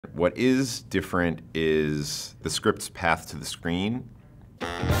What is different is the script's path to the screen.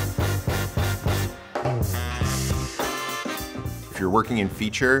 If you're working in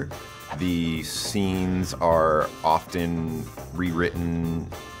feature, the scenes are often rewritten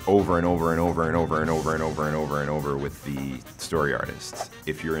over and over and over and over and over and over and over and over with the story artists.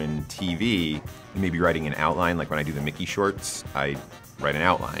 If you're in TV, you may be writing an outline, like when I do the Mickey shorts, I write an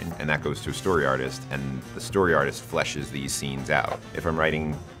outline, and that goes to a story artist, and the story artist fleshes these scenes out. If I'm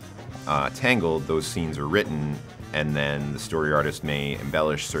writing Tangled, those scenes are written, and then the story artist may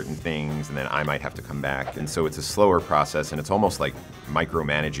embellish certain things, and then I might have to come back. And so it's a slower process, and it's almost like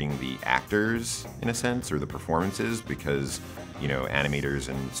micromanaging the actors, in a sense, or the performances, because, you know, animators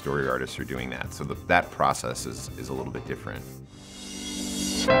and story artists are doing that. So that process is a little bit different.